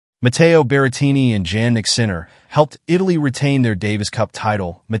Matteo Berrettini and Jannik helped Italy retain their Davis Cup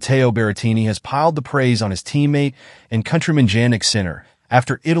title. Matteo Berrettini has piled the praise on his teammate and countryman Jannik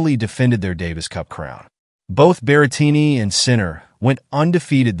after Italy defended their Davis Cup crown. Both Berrettini and Sinner went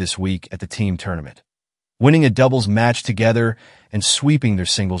undefeated this week at the team tournament, winning a doubles match together and sweeping their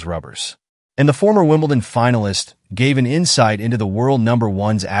singles rubbers. And the former Wimbledon finalist gave an insight into the world number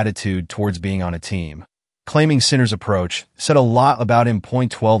one's attitude towards being on a team, claiming Sinner's approach said a lot about him.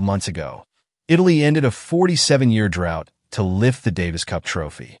 12 months ago, Italy ended a 47-year drought to lift the Davis Cup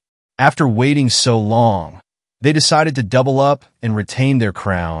trophy. After waiting so long, they decided to double up and retain their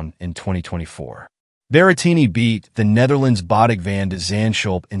crown in 2024. Berrettini beat the Netherlands' Botic van de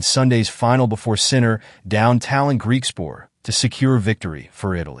Zandschulp in Sunday's final before Sinner downed Talon Griekspoor to secure victory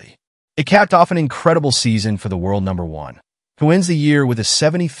for Italy. It capped off an incredible season for the world number one, who ends the year with a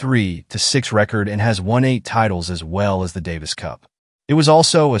 73-6 record and has won 8 titles as well as the Davis Cup. It was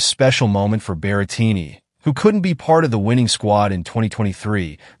also a special moment for Berrettini, who couldn't be part of the winning squad in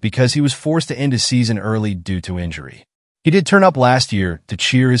 2023 because he was forced to end his season early due to injury. He did turn up last year to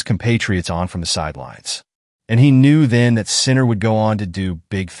cheer his compatriots on from the sidelines, and he knew then that Sinner would go on to do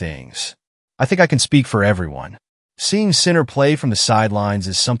big things. I think I can speak for everyone. Seeing Sinner play from the sidelines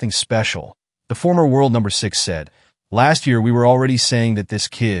is something special. The former world number 6 said, "Last year we were already saying that this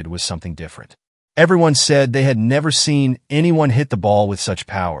kid was something different. Everyone said they had never seen anyone hit the ball with such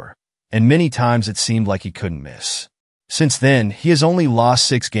power, and many times it seemed like he couldn't miss. Since then, he has only lost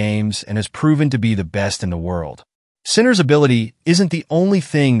 6 games and has proven to be the best in the world." Sinner's ability isn't the only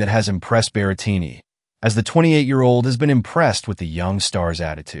thing that has impressed Berrettini, as the 28-year-old has been impressed with the young star's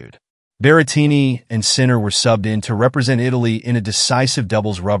attitude. Berrettini and Sinner were subbed in to represent Italy in a decisive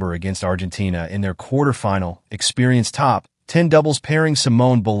doubles rubber against Argentina in their quarterfinal. Experienced top 10 doubles pairing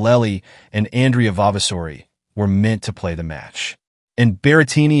Simone Bolelli and Andrea Vavasori were meant to play the match. And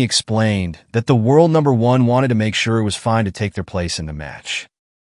Berrettini explained that the world number one wanted to make sure it was fine to take their place in the match.